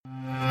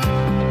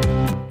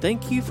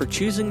Thank you for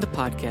choosing the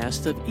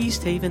podcast of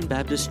East Haven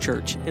Baptist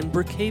Church in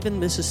Brookhaven,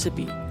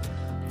 Mississippi.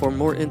 For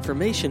more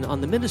information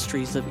on the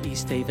ministries of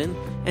East Haven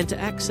and to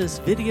access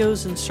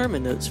videos and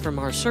sermon notes from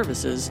our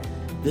services,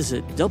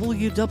 visit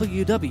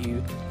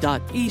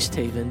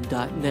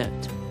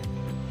www.easthaven.net.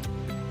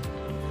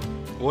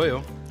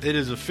 Well, it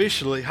is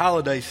officially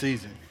holiday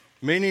season.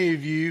 Many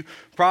of you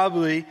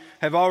probably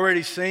have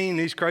already seen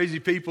these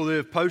crazy people that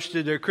have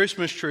posted their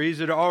Christmas trees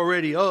that are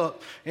already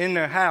up in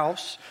their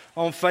house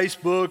on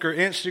Facebook or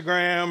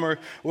Instagram or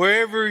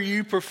wherever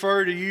you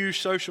prefer to use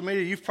social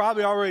media. You've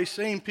probably already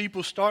seen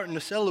people starting to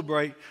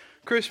celebrate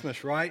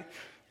Christmas, right?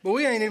 But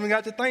we ain't even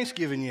got to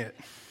Thanksgiving yet.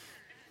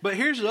 But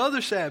here's the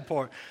other sad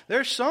part.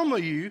 There's some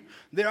of you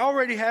that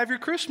already have your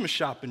Christmas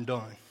shopping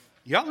done.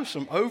 Y'all are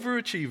some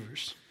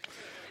overachievers.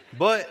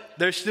 But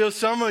there's still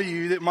some of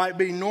you that might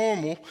be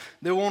normal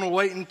that want to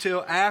wait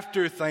until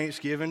after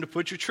Thanksgiving to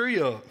put your tree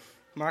up.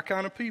 My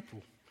kind of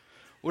people.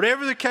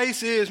 Whatever the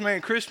case is,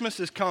 man, Christmas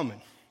is coming.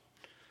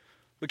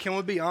 But can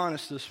we be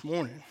honest this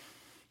morning?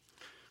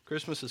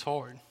 Christmas is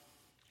hard.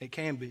 It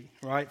can be,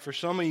 right? For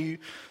some of you,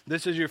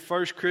 this is your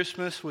first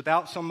Christmas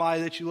without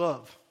somebody that you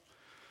love.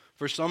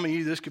 For some of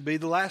you, this could be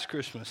the last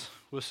Christmas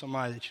with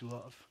somebody that you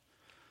love,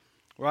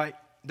 right?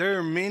 There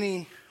are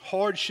many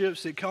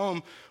hardships that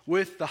come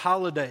with the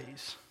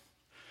holidays.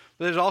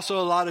 But there's also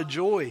a lot of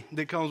joy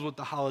that comes with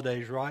the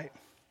holidays, right?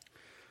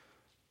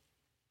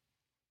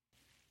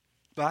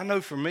 But I know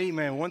for me,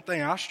 man, one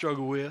thing I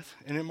struggle with,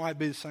 and it might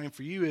be the same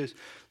for you, is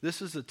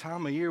this is the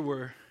time of year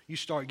where you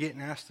start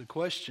getting asked the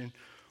question,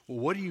 well,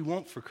 what do you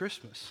want for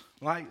Christmas?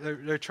 Like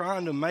they're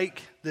trying to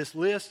make this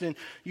list and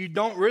you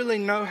don't really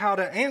know how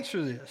to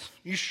answer this.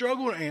 You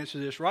struggle to answer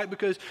this, right?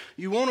 Because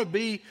you want to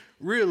be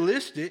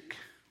realistic,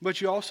 but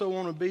you also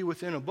want to be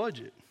within a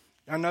budget.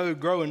 I know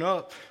growing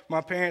up, my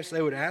parents, they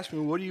would ask me,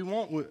 what do you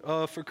want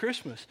for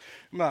Christmas?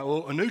 I'm like,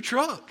 well, a new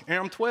truck. And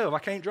I'm 12, I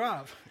can't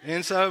drive.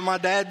 And so my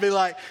dad would be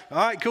like, all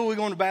right, cool, we're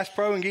going to Bass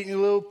Pro and getting you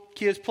a little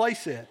kid's play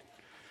set.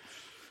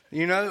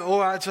 You know,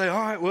 or I'd say, all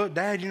right, well,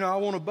 Dad, I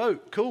want a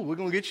boat. Cool, we're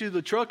going to get you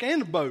the truck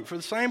and the boat for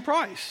the same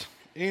price.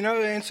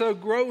 And so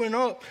growing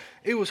up,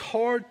 it was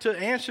hard to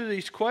answer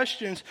these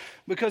questions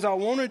because I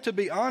wanted to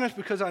be honest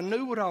because I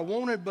knew what I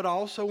wanted, but I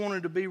also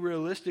wanted to be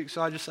realistic.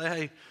 So I just say,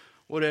 hey,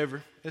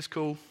 whatever, it's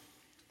cool.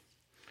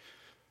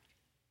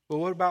 But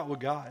what about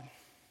with God?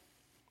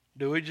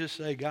 Do we just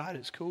say, God,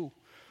 it's cool,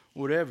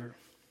 whatever?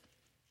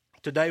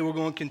 Today we're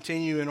going to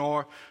continue in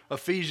our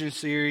Ephesians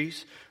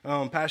series.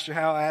 Pastor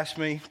Hal asked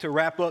me to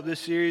wrap up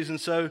this series,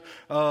 and so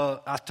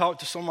I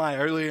talked to somebody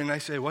earlier, and they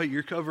said, wait,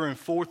 you're covering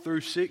 4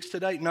 through 6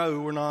 today?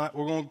 No, we're not.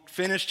 We're going to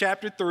finish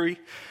chapter 3,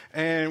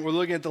 and we're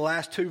looking at the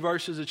last 2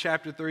 verses of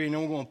chapter 3, and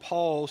then we're going to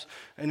pause,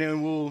 and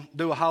then we'll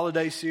do a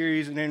holiday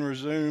series, and then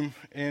resume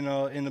in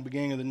the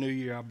beginning of the new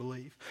year, I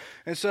believe.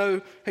 And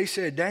so he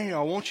said, Daniel,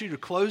 I want you to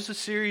close the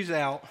series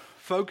out,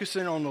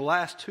 focusing on the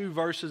last 2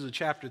 verses of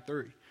chapter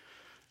 3.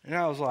 And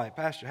I was like,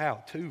 Pastor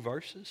Hal, 2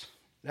 verses?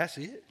 That's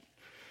it?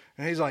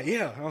 And he's like,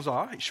 yeah. And I was like,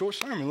 all right, short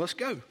sermon, let's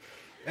go.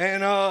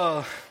 And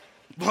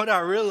what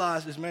I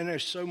realized is, man,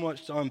 there's so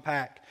much to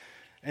unpack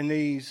in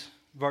these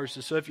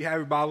verses. So if you have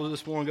your Bibles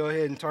this morning, go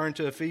ahead and turn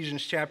to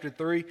Ephesians chapter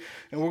 3.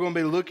 And we're going to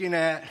be looking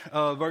at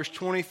verse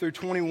 20 through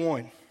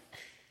 21.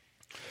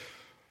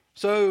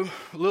 So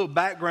a little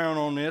background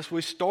on this.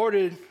 We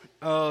started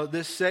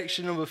this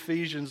section of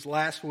Ephesians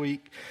last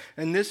week.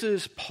 And this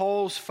is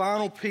Paul's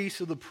final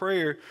piece of the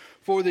prayer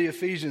for the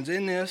Ephesians.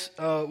 In this,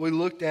 we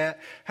looked at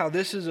how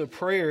this is a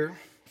prayer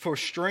for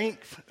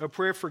strength, a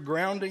prayer for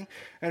grounding,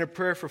 and a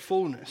prayer for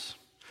fullness.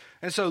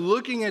 And so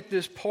looking at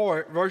this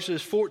part,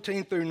 verses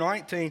 14 through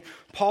 19,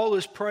 Paul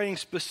is praying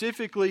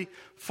specifically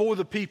for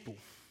the people.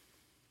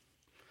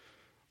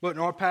 But in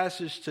our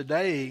passage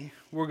today,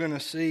 we're going to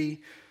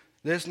see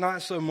that it's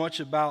not so much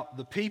about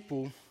the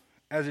people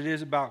as it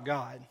is about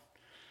God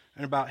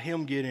and about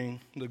Him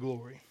getting the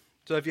glory.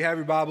 So if you have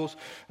your Bibles,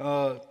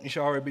 you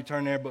should already be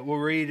turned there, but we'll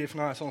read. If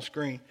not, it's on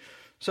screen.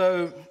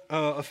 So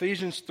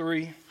Ephesians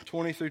 3,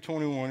 20 through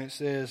 21, it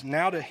says,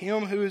 now to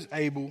Him who is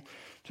able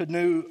to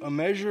do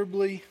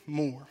immeasurably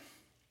more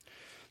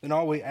than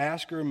all we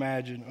ask or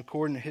imagine,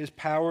 according to His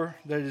power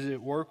that is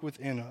at work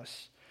within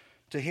us.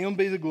 To Him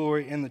be the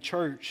glory in the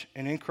church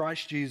and in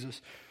Christ Jesus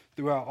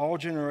throughout all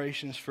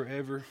generations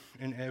forever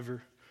and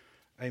ever.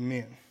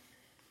 Amen.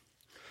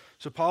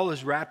 So Paul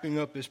is wrapping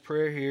up his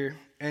prayer here,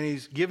 and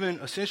he's given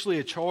essentially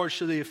a charge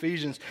to the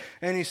Ephesians,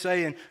 and he's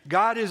saying,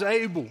 God is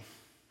able.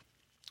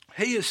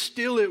 He is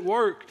still at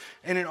work,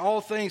 and in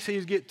all things he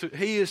is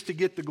to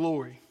get the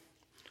glory.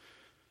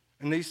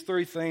 And these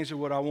 3 things are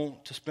what I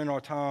want to spend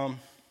our time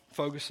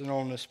focusing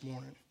on this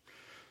morning.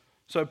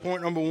 So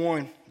point number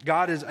 1,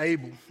 God is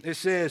able. It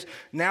says,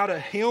 now to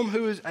Him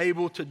who is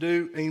able to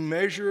do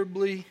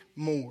immeasurably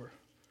more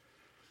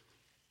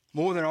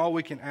than all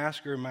we can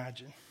ask or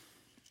imagine.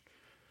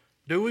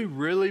 Do we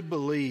really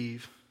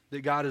believe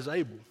that God is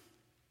able?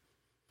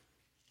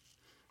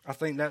 I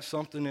think that's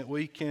something that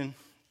we can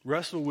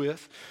wrestle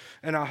with,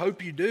 and I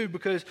hope you do,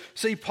 because,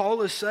 see,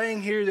 Paul is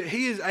saying here that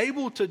he is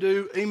able to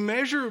do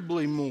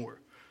immeasurably more.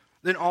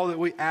 than all that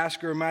we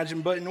ask or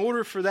imagine. But in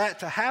order for that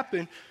to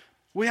happen,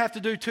 we have to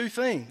do two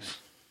things.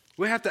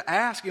 We have to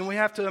ask and we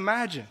have to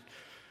imagine.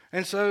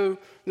 And so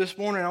this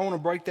morning I want to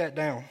break that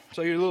down.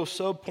 So your little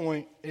sub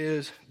point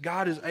is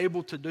God is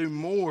able to do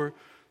more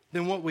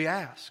than what we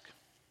ask.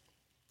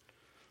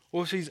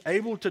 Well, if he's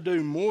able to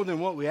do more than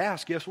what we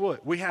ask, guess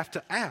what? We have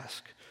to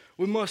ask.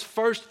 We must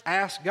first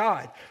ask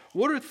God.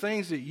 What are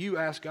things that you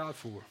ask God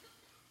for?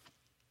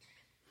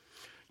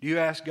 Do you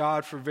ask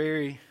God for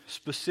very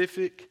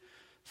specific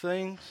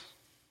things?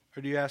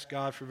 Or do you ask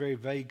God for very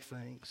vague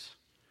things?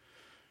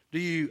 Do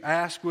you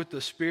ask with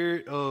the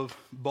spirit of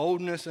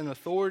boldness and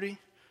authority?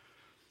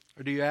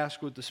 Or do you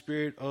ask with the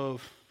spirit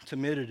of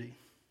timidity?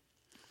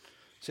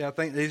 See, I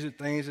think these are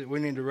things that we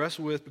need to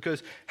wrestle with,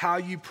 because how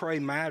you pray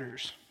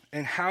matters.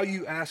 And how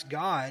you ask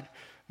God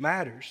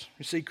matters.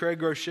 You see,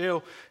 Craig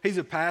Rochelle, he's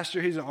a pastor,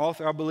 he's an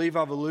author. I believe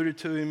I've alluded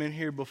to him in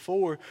here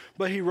before.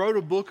 But he wrote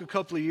a book a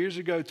couple of years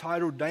ago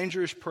titled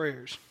Dangerous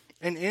Prayers.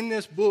 And in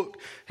this book,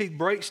 he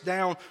breaks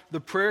down the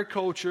prayer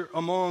culture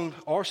among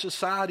our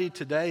society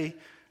today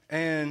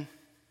and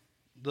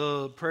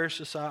the prayer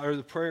society, or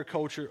the prayer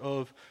culture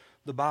of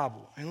the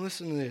Bible. And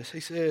listen to this. He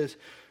says,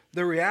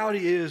 the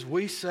reality is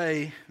we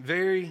say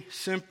very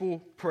simple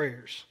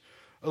prayers.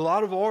 A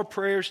lot of our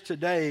prayers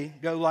today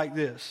go like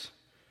this.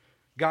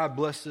 God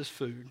bless this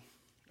food.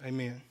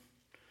 Amen.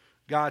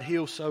 God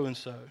heal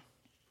so-and-so.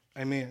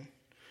 Amen.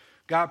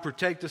 God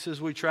protect us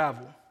as we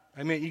travel.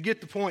 Amen. You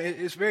get the point.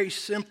 It's very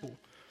simple.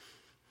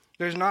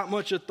 There's not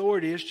much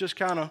authority. It's just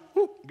kind of,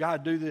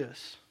 God, do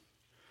this.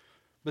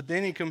 But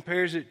then he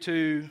compares it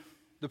to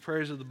the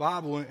prayers of the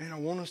Bible. And I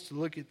want us to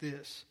look at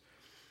this.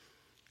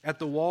 At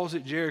the walls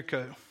at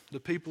Jericho, the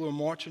people are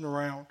marching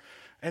around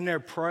and they're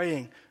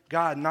praying,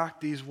 God, knock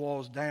these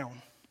walls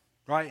down,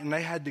 right? And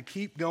they had to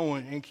keep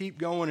going.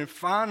 And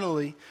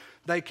finally,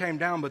 they came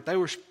down. But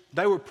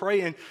they were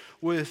praying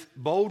with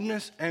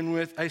boldness and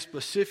with a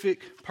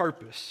specific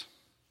purpose.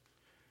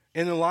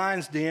 In the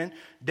lion's den,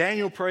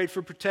 Daniel prayed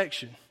for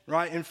protection,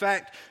 right? In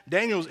fact,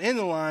 Daniel's in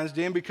the lion's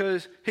den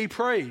because he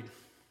prayed.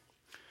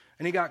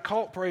 And he got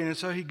caught praying. And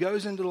so he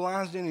goes into the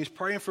lion's den. And he's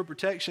praying for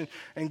protection.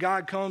 And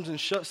God comes and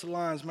shuts the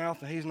lion's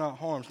mouth and he's not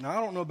harmed. Now, I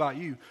don't know about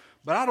you,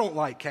 but I don't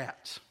like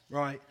cats,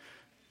 right?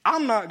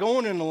 I'm not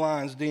going in the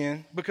lion's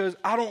den because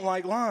I don't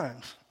like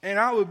lions. And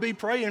I would be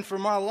praying for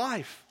my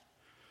life.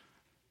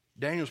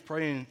 Daniel's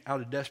praying out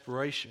of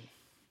desperation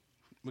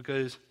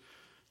because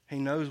he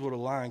knows what a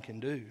lion can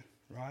do,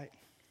 right?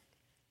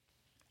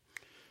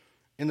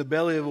 In the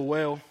belly of a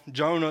whale,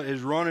 Jonah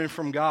is running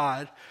from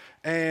God,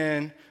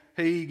 and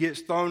he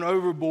gets thrown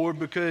overboard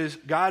because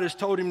God has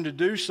told him to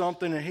do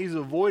something and he's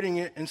avoiding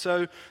it. And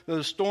so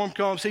the storm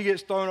comes, he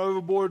gets thrown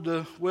overboard,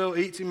 the whale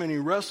eats him, and he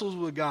wrestles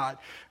with God.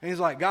 And he's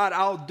like, God,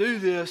 I'll do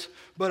this,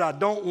 but I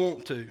don't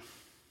want to.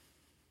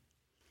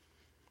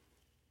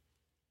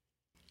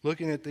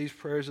 Looking at these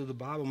prayers of the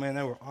Bible, man,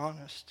 they were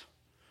honest.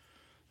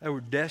 They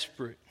were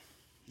desperate.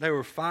 They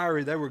were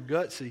fiery. They were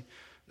gutsy.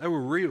 They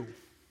were real.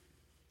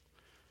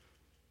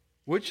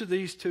 Which of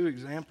these two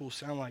examples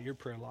sound like your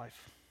prayer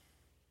life?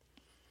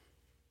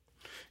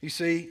 You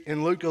see,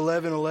 in Luke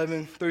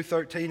 11:11 through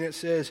 13, it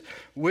says,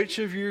 which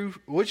of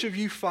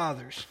you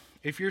fathers,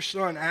 if your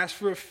son asks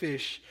for a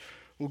fish,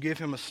 will give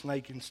him a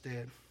snake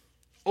instead?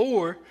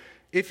 Or,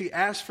 if he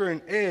asks for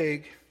an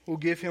egg, will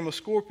give him a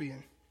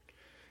scorpion?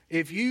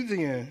 If you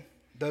then,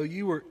 though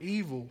you are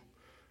evil,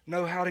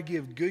 know how to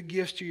give good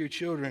gifts to your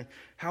children,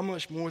 how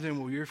much more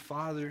then will your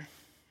Father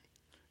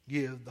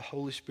give the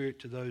Holy Spirit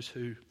to those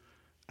who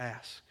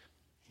ask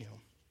him?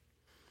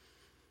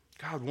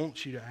 God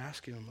wants you to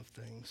ask him of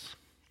things.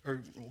 Or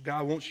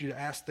God wants you to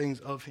ask things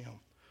of him.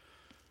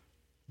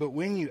 But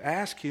when you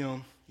ask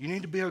him, you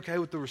need to be okay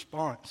with the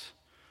response.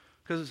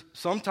 Because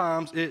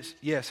sometimes it's,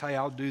 yes, hey,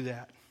 I'll do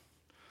that.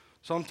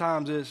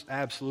 Sometimes it's,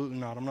 absolutely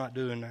not, I'm not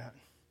doing that.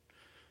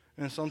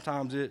 And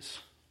sometimes it's,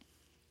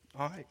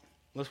 all right,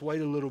 let's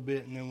wait a little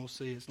bit and then we'll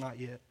see, it's not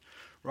yet.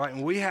 Right?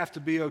 And we have to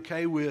be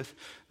okay with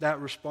that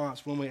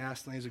response when we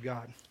ask things of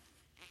God.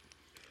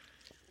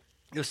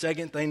 The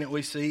second thing that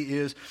we see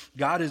is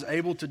God is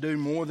able to do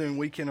more than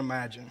we can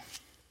imagine.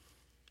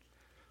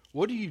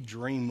 What do you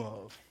dream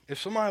of? If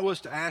somebody was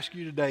to ask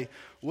you today,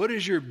 what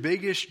is your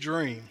biggest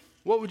dream?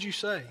 What would you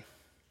say?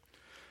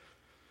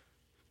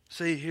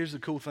 See, here's the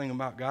cool thing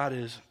about God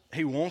is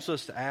he wants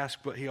us to ask,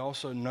 but he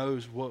also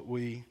knows what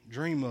we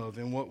dream of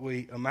and what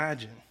we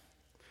imagine.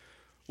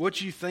 What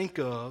you think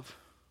of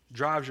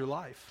drives your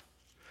life,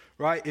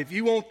 right? If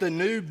you want the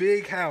new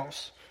big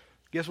house,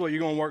 guess what? You're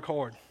going to work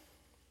hard.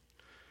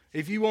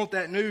 If you want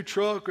that new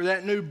truck or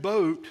that new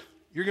boat,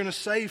 you're going to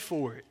save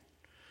for it.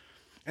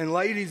 And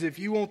ladies, if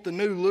you want the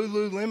new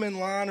Lululemon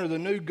line or the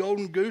new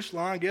Golden Goose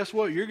line, guess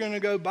what? You're going to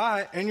go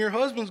buy it, and your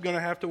husband's going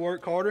to have to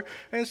work harder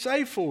and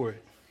save for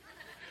it.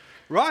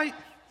 Right?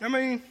 I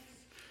mean,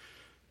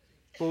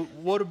 but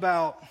what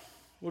about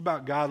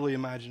godly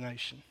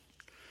imagination?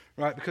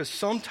 Right? Because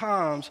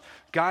sometimes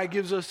God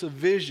gives us a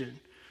vision,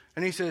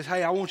 and he says,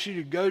 hey, I want you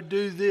to go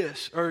do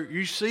this. Or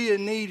you see a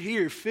need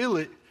here, fill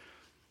it.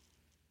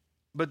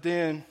 But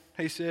then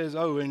he says,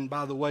 oh, and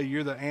by the way,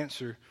 you're the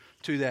answer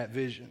to that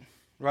vision.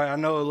 Right? I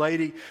know a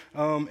lady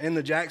in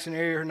the Jackson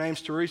area, her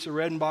name's Teresa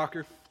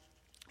Redenbacher,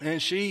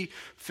 and she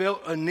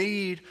felt a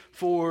need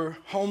for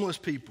homeless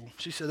people.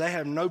 She said they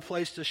have no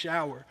place to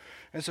shower.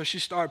 And so she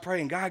started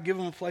praying, God, give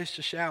them a place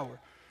to shower.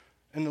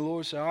 And the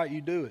Lord said, all right, you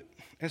do it.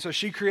 And so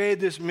she created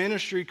this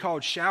ministry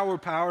called Shower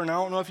Power. And I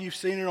don't know if you've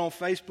seen it on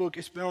Facebook.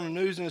 It's been on the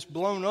news and it's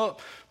blown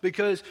up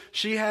because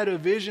she had a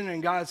vision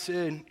and God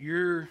said,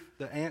 you're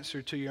the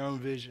answer to your own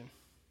vision.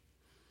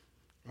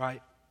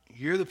 Right?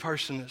 You're the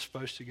person that's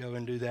supposed to go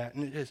and do that.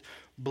 And it has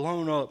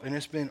blown up and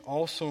it's been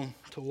awesome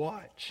to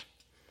watch.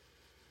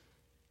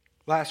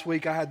 Last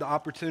week I had the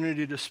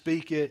opportunity to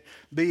speak at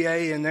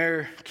BA, and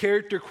their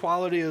character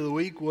quality of the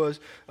week was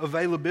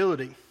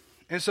availability.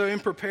 And so in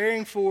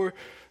preparing for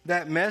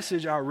that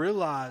message, I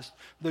realized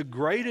the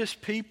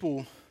greatest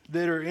people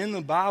that are in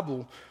the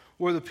Bible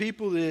were the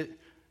people that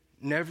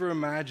never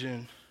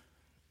imagined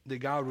that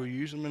God would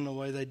use them in the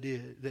way that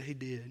he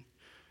did.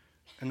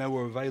 And they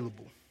were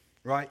available,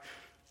 right?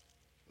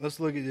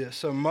 Let's look at this.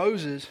 So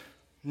Moses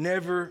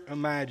never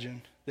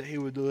imagined that he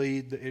would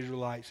lead the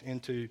Israelites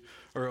into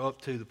or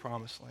up to the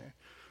promised land,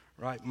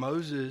 right?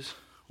 Moses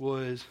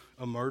was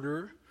a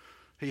murderer.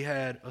 He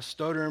had a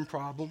stuttering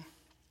problem.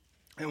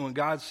 And when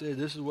God said,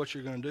 this is what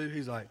you're going to do,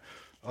 he's like,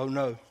 oh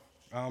no,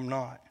 I'm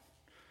not.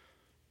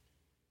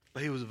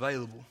 But he was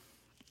available.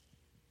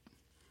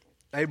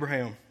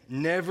 Abraham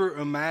never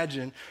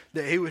imagined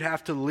that he would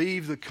have to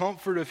leave the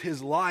comfort of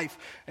his life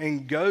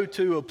and go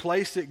to a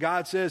place that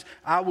God says,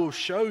 I will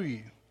show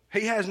you.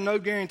 He has no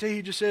guarantee.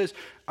 He just says,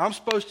 I'm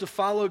supposed to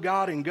follow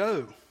God and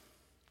go.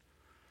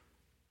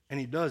 And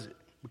he does it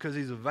because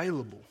he's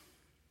available.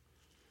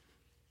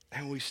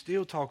 And we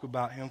still talk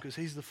about him because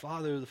he's the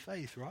father of the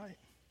faith, right?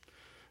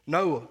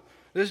 Noah,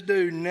 this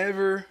dude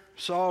never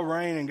saw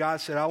rain and God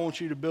said, I want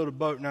you to build a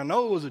boat. Now,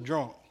 Noah was a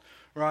drunk,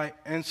 right?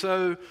 And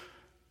so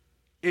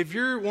if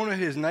you're one of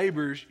his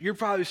neighbors, you're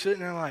probably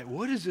sitting there like,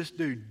 what is this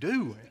dude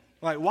doing?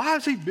 Like, why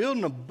is he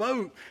building a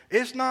boat?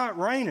 It's not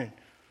raining.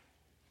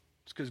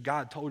 It's because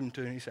God told him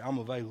to, and he said, I'm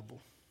available.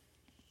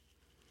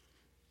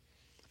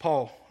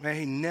 Paul, man,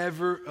 he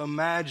never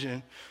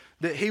imagined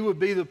that he would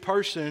be the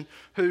person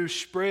who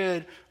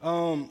spread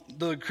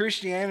the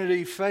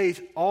Christianity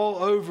faith all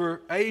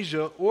over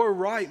Asia or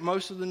write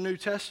most of the New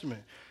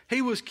Testament.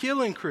 He was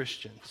killing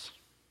Christians.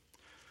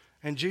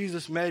 And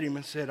Jesus met him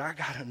and said, I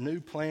got a new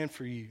plan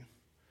for you.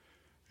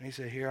 And he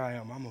said, here I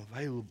am. I'm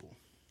available.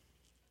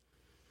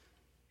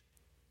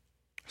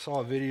 I saw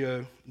a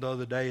video the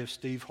other day of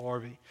Steve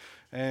Harvey.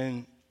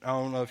 And I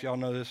don't know if y'all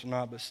know this or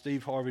not, but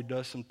Steve Harvey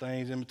does some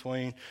things in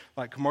between,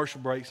 like commercial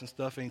breaks and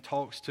stuff, and he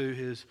talks to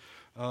his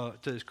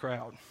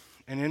crowd.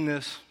 And in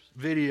this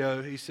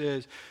video, he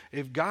says,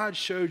 if God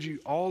showed you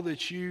all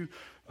that you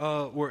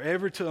were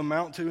ever to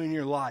amount to in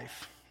your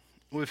life,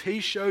 if he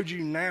showed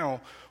you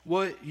now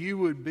what you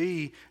would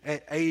be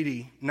at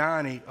 80,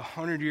 90,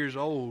 100 years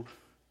old,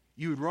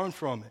 you would run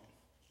from it.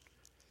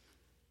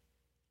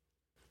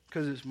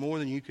 Because it's more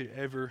than you could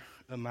ever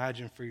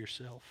imagine for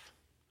yourself.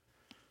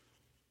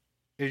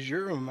 Is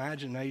your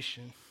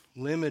imagination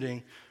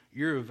limiting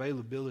your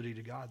availability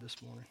to God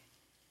this morning?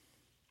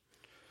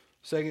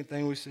 Second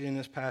thing we see in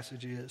this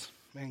passage is,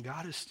 man,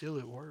 God is still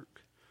at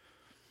work.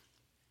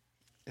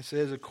 It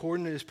says,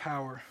 according to his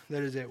power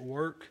that is at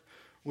work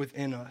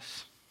within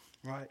us,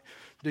 right?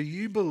 Do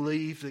you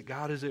believe that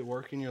God is at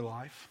work in your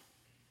life?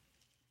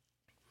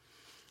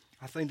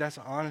 I think that's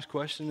an honest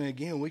question. And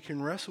again, we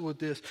can wrestle with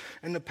this.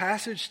 And the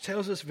passage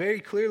tells us very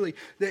clearly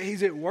that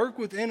he's at work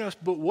within us.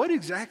 But what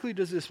exactly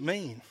does this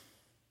mean?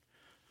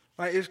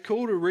 Like, it's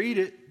cool to read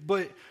it,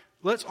 but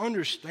let's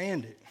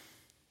understand it.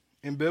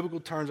 In biblical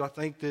terms, I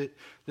think that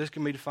this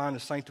can be defined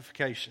as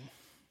sanctification.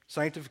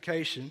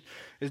 Sanctification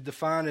is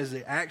defined as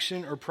the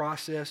action or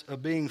process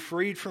of being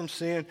freed from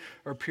sin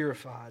or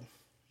purified.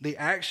 The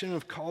action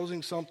of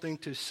causing something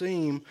to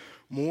seem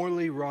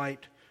morally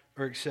right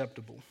or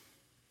acceptable.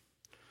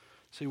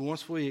 See,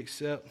 once we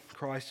accept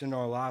Christ in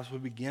our lives, we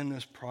begin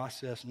this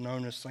process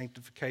known as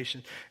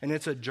sanctification. And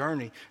it's a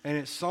journey. And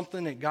it's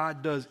something that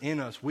God does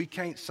in us. We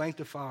can't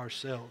sanctify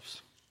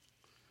ourselves.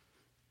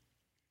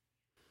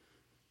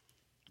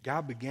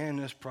 God began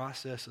this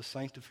process of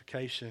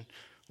sanctification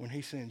when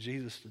he sent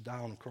Jesus to die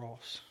on the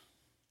cross.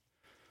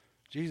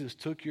 Jesus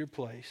took your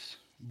place,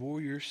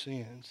 bore your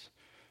sins,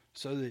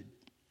 so that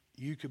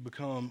you could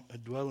become a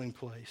dwelling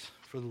place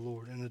for the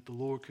Lord and that the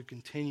Lord could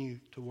continue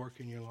to work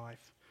in your life.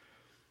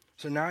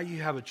 So now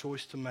you have a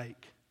choice to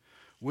make.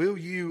 Will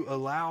you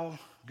allow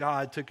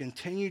God to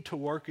continue to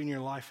work in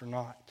your life or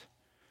not?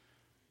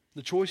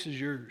 The choice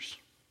is yours.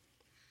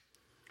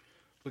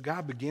 But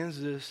God begins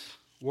this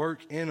work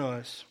in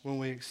us when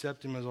we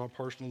accept him as our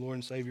personal Lord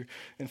and Savior.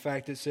 In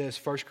fact, it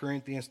says 1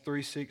 Corinthians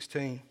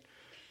 3:16,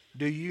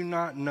 do you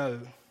not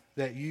know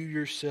that you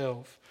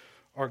yourself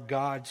are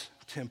God's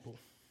temple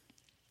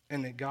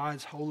and that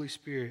God's Holy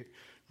Spirit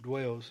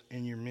dwells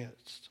in your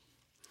midst?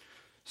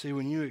 See,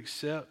 when you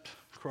accept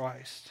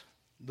Christ,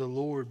 the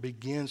Lord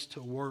begins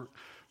to work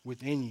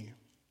within you.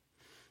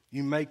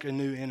 You make a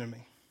new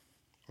enemy,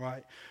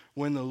 right?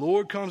 When the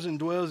Lord comes and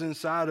dwells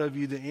inside of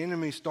you, the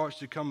enemy starts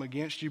to come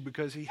against you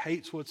because he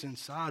hates what's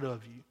inside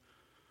of you.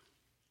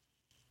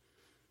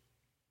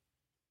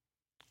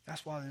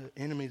 That's why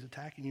the enemy is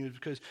attacking you, is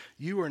because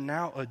you are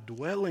now a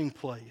dwelling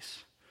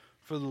place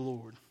for the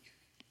Lord.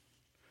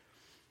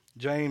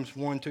 James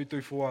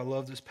 1:2-4, I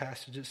love this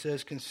passage. It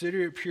says,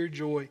 "Consider it pure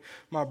joy,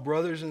 my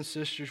brothers and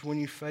sisters, when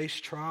you face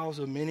trials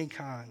of many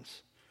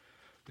kinds,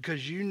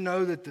 because you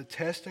know that the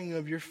testing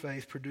of your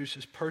faith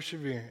produces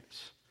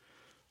perseverance.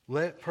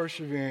 Let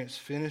perseverance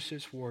finish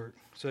its work,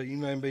 so you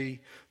may be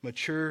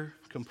mature,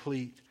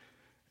 complete,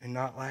 and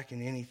not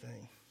lacking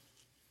anything."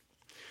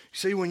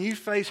 See, when you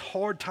face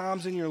hard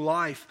times in your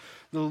life,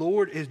 the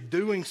Lord is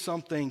doing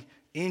something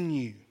in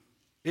you.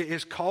 It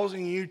is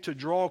causing you to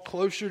draw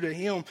closer to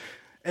Him.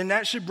 And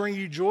that should bring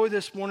you joy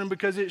this morning,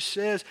 because it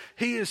says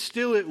He is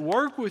still at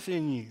work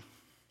within you.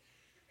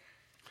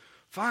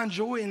 Find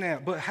joy in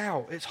that. But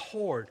how? It's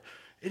hard.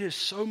 It is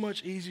so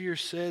much easier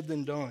said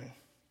than done.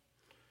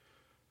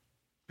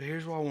 But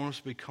here's what I want us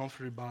to be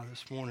comforted by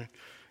this morning.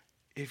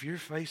 If you're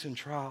facing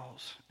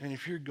trials and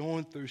if you're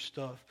going through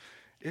stuff,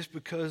 it's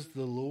because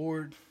the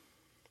Lord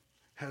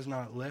has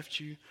not left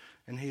you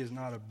and He has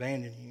not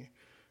abandoned you.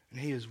 And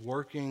He is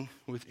working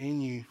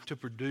within you to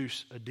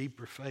produce a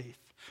deeper faith.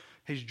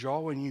 He's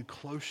drawing you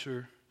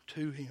closer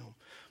to Him.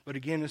 But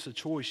again, it's a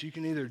choice. You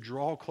can either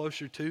draw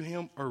closer to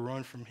Him or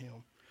run from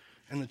Him.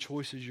 And the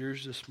choice is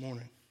yours this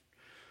morning.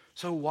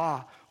 So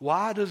why?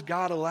 Why does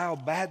God allow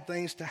bad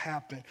things to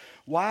happen?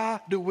 Why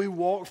do we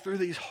walk through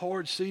these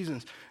hard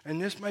seasons?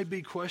 And this may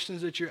be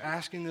questions that you're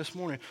asking this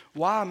morning.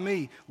 Why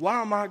me?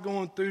 Why am I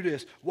going through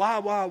this?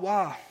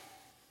 Why?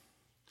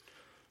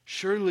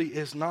 Surely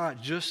it's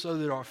not just so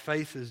that our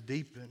faith is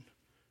deepened,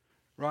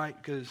 right?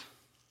 Because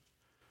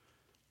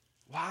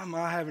why am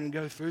I having to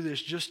go through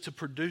this just to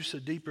produce a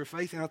deeper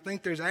faith? And I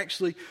think there's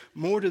actually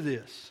more to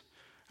this.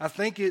 I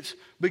think it's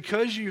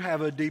because you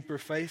have a deeper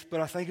faith,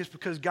 but I think it's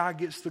because God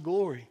gets the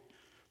glory.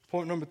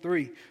 Point number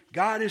 3,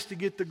 God is to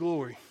get the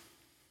glory.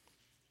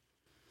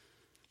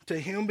 To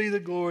Him be the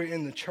glory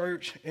in the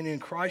church and in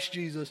Christ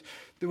Jesus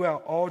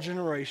throughout all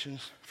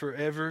generations,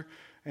 forever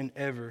and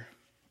ever.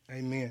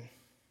 Amen.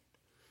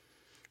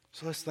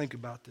 So let's think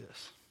about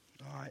this.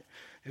 All right.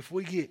 If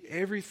we get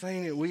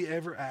everything that we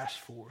ever asked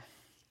for,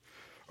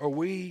 or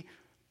we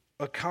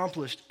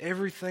accomplished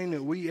everything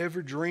that we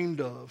ever dreamed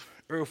of,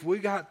 or if we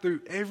got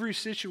through every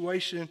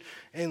situation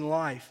in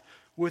life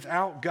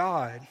without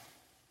God,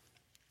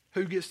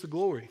 who gets the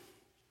glory?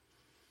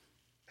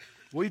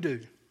 We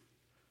do.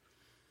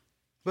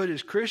 But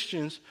as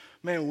Christians,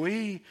 man,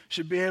 we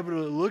should be able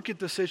to look at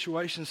the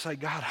situation and say,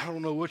 God, I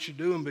don't know what you're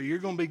doing, but you're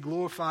going to be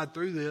glorified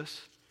through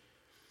this.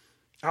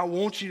 I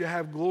want you to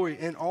have glory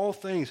in all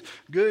things,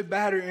 good,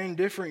 bad, or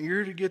indifferent.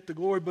 You're to get the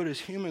glory, but as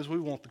humans, we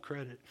want the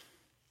credit.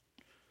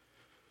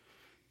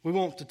 We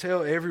want to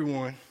tell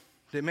everyone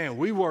that, man,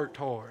 we worked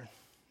hard,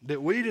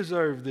 that we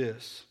deserve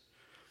this,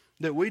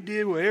 that we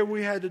did whatever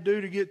we had to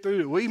do to get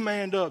through it. We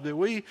manned up, that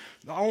we,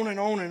 on and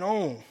on and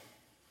on.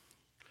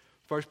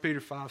 1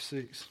 Peter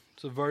 5:6.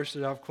 It's a verse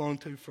that I've clung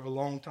to for a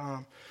long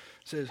time.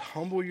 It says,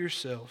 "Humble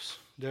yourselves,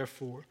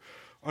 therefore,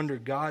 under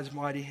God's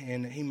mighty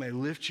hand, that He may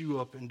lift you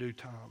up in due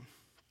time."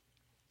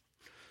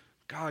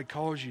 God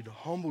calls you to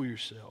humble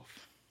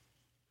yourself.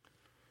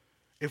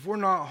 If we're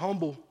not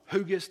humble,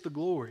 who gets the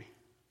glory?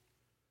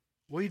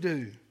 We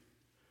do.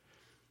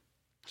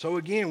 So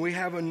again, we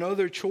have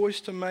another choice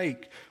to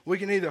make. We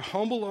can either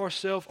humble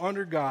ourselves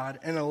under God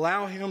and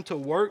allow Him to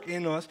work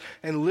in us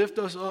and lift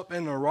us up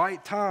in the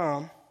right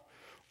time,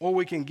 or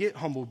we can get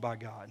humbled by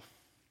God.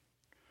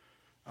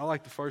 I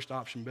like the first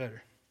option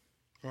better,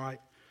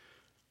 right?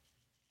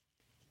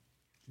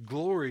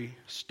 Glory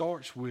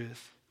starts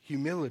with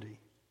humility.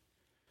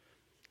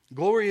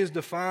 Glory is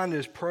defined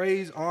as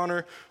praise,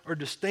 honor, or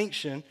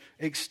distinction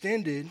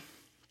extended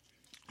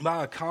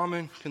by a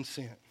common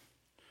consent.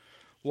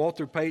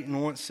 Walter Payton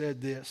once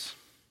said this: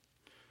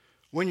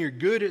 "When you're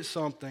good at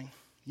something,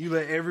 you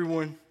let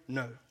everyone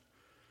know.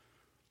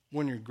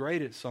 When you're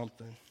great at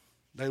something,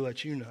 they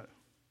let you know."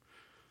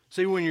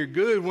 See, when you're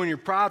good, when you're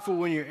prideful,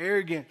 when you're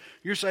arrogant,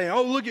 you're saying,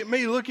 "Oh, look at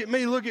me, look at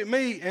me, look at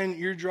me," and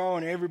you're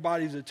drawing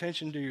everybody's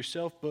attention to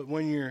yourself. But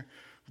when you're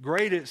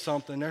great at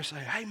something, they're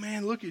saying, "Hey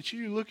man, look at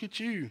you, look at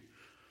you."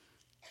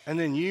 And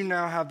then you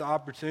now have the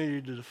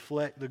opportunity to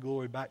deflect the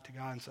glory back to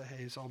God and say,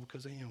 "Hey, it's all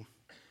because of Him."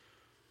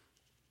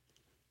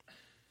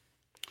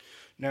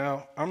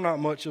 Now, I'm not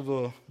much of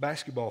a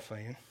basketball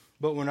fan,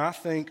 but when I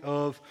think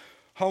of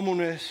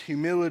humbleness,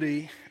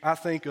 humility, I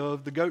think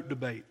of the GOAT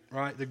debate,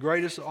 right? The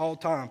greatest of all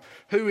time.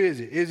 Who is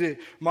it? Is it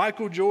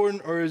Michael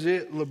Jordan or is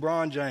it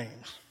LeBron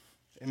James?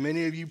 And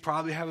many of you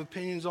probably have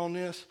opinions on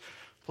this.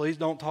 Please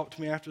don't talk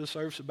to me after the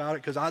service about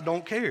it, because I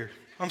don't care.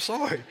 I'm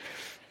sorry.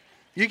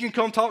 You can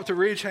come talk to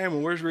Ridge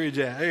Hammond. Where's Ridge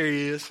at? There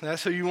he is.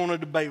 That's who you want to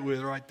debate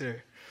with right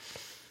there.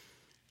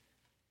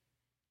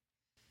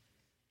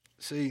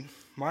 See,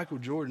 Michael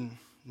Jordan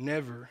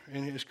never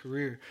in his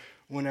career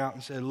went out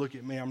and said, "Look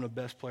at me, I'm the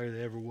best player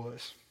that ever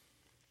was."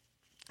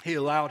 He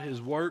allowed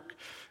his work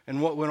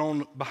and what went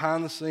on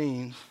behind the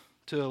scenes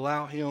to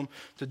allow him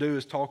to do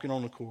his talking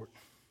on the court.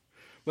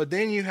 But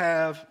then you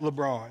have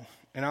LeBron.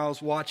 And I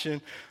was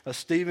watching a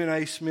Stephen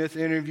A. Smith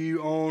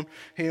interview on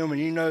him,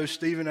 and you know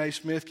Stephen A.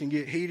 Smith can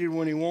get heated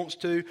when he wants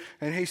to.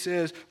 And he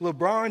says,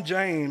 LeBron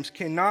James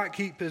cannot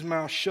keep his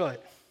mouth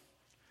shut.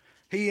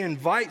 He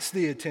invites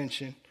the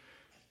attention,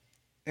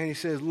 and he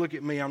says, look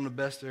at me, I'm the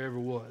best there ever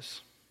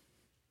was.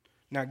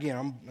 Now again,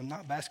 I'm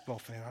not a basketball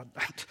fan.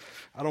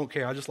 I don't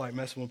care. I just like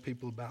messing with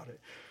people about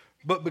it.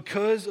 But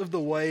because of the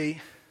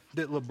way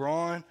that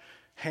LeBron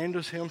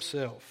handles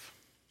himself,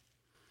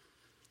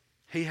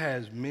 he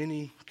has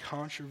many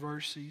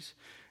controversies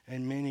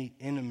and many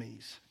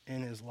enemies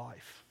in his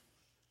life.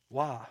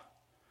 Why?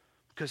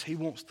 Because he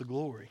wants the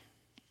glory.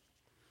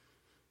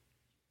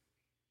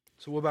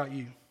 So what about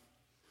you?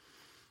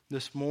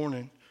 This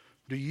morning,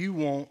 do you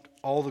want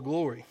all the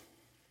glory?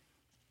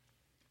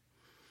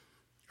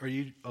 Or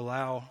you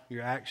allow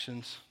your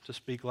actions to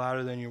speak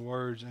louder than your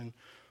words and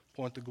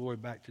point the glory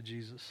back to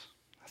Jesus?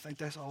 I think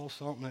that's all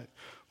something that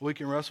we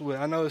can wrestle with.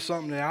 I know it's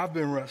something that I've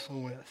been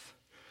wrestling with.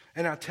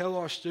 And I tell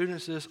our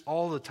students this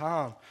all the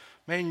time.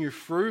 Man, your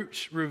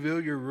fruits reveal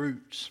your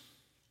roots.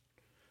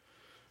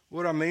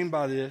 What I mean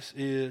by this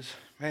is,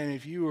 man,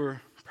 if you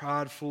are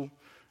prideful,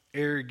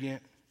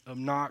 arrogant,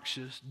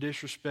 obnoxious,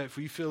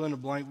 disrespectful, you fill in the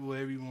blank with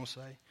whatever you want to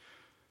say,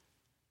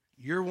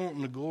 you're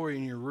wanting the glory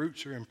and your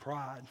roots are in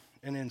pride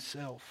and in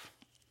self.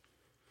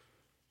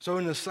 So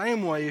in the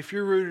same way, if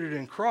you're rooted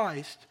in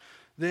Christ,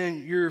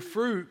 then your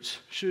fruits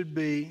should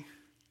be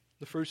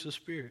the fruits of the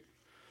Spirit.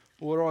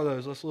 What are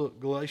those? Let's look.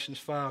 Galatians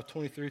 5,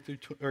 22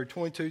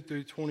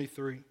 through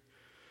 23.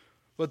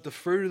 But the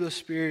fruit of the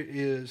Spirit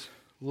is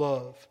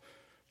love,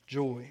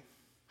 joy,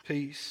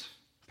 peace,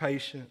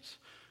 patience,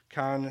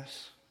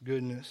 kindness,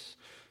 goodness,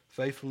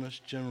 faithfulness,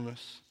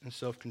 gentleness, and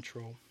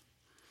self-control.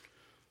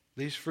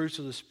 These fruits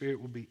of the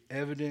Spirit will be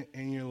evident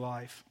in your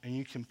life, and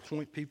you can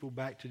point people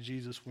back to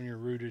Jesus when you're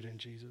rooted in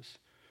Jesus.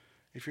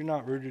 If you're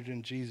not rooted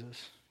in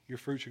Jesus, your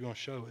fruits are going to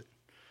show it.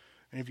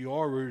 And if you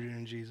are rooted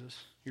in Jesus,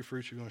 your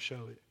fruits are going to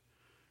show it.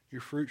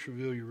 Your fruits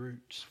reveal your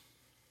roots.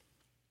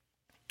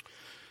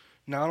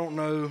 Now, I don't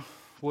know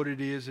what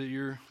it is that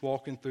you're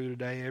walking through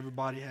today.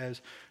 Everybody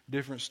has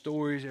different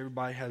stories.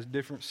 Everybody has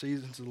different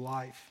seasons of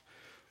life.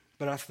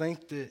 But I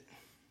think that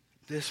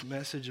this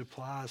message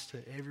applies to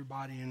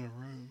everybody in the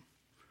room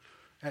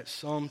at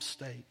some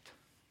state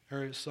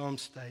or at some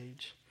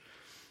stage.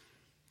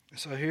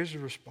 So here's the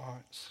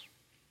response.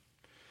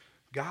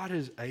 God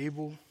is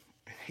able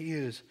and He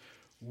is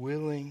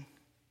willing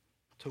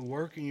to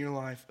work in your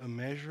life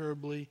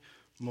immeasurably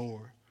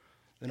more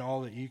than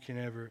all that you can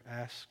ever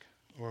ask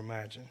or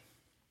imagine.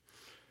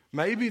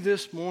 Maybe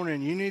this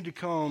morning you need to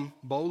come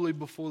boldly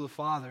before the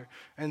Father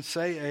and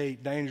say a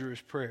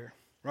dangerous prayer.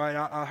 Right?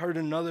 I heard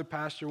another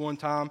pastor one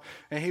time,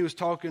 and he was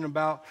talking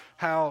about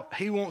how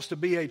he wants to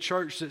be a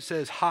church that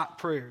says hot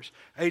prayers,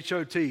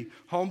 H-O-T,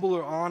 humble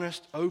or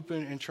honest,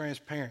 open and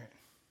transparent.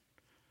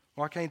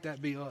 Why can't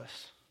that be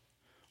us?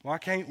 Why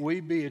can't we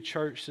be a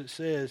church that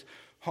says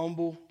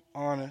humble,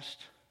 honest,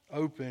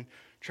 open,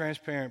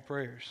 transparent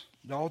prayers?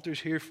 The altar's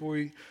here for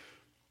you,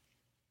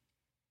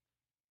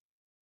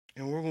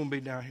 and we're going to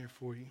be down here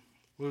for you.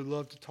 We would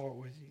love to talk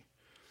with you.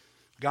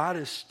 God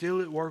is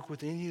still at work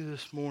within you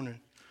this morning.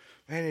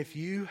 Man, if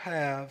you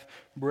have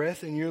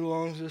breath in your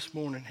lungs this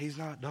morning, He's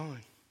not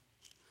done.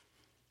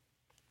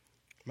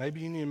 Maybe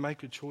you need to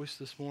make a choice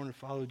this morning to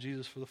follow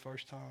Jesus for the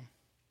first time.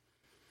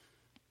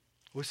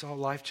 We saw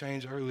life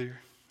change earlier,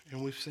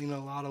 and we've seen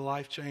a lot of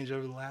life change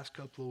over the last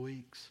couple of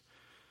weeks.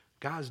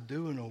 God's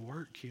doing a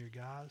work here,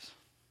 guys.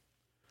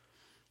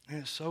 And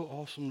it's so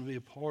awesome to be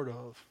a part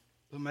of.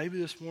 But maybe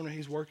this morning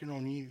He's working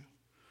on you,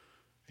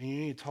 and you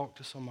need to talk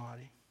to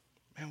somebody.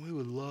 Man, we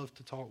would love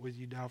to talk with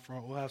you down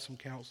front. We'll have some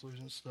counselors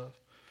and stuff.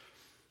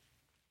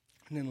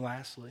 And then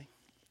lastly,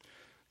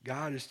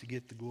 God is to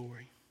get the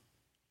glory.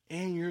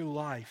 In your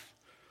life,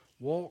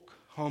 walk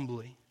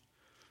humbly.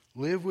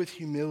 Live with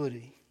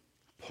humility.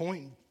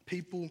 Point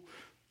people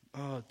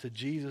to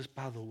Jesus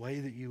by the way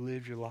that you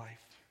live your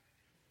life.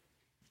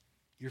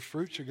 Your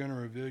fruits are going to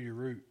reveal your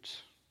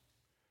roots.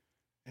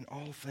 In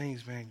all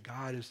things, man,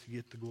 God is to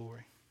get the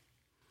glory.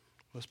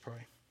 Let's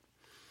pray.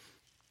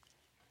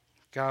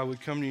 God, we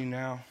come to you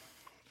now,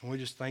 and we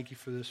just thank you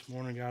for this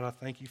morning, God. I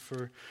thank you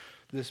for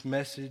this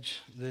message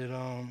that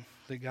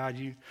God,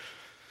 you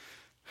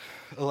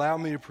allowed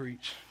me to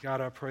preach.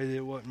 God, I pray that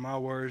it wasn't my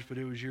words, but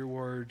it was your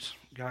words.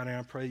 God, and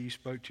I pray that you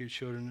spoke to your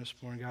children this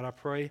morning. God, I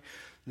pray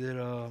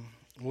that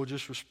we'll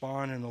just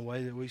respond in the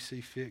way that we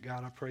see fit.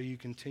 God, I pray you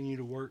continue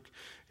to work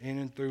in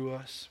and through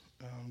us,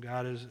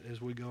 God, as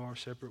we go our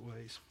separate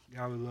ways.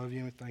 God, we love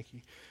you and we thank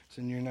you. It's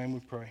in your name we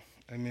pray.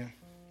 Amen.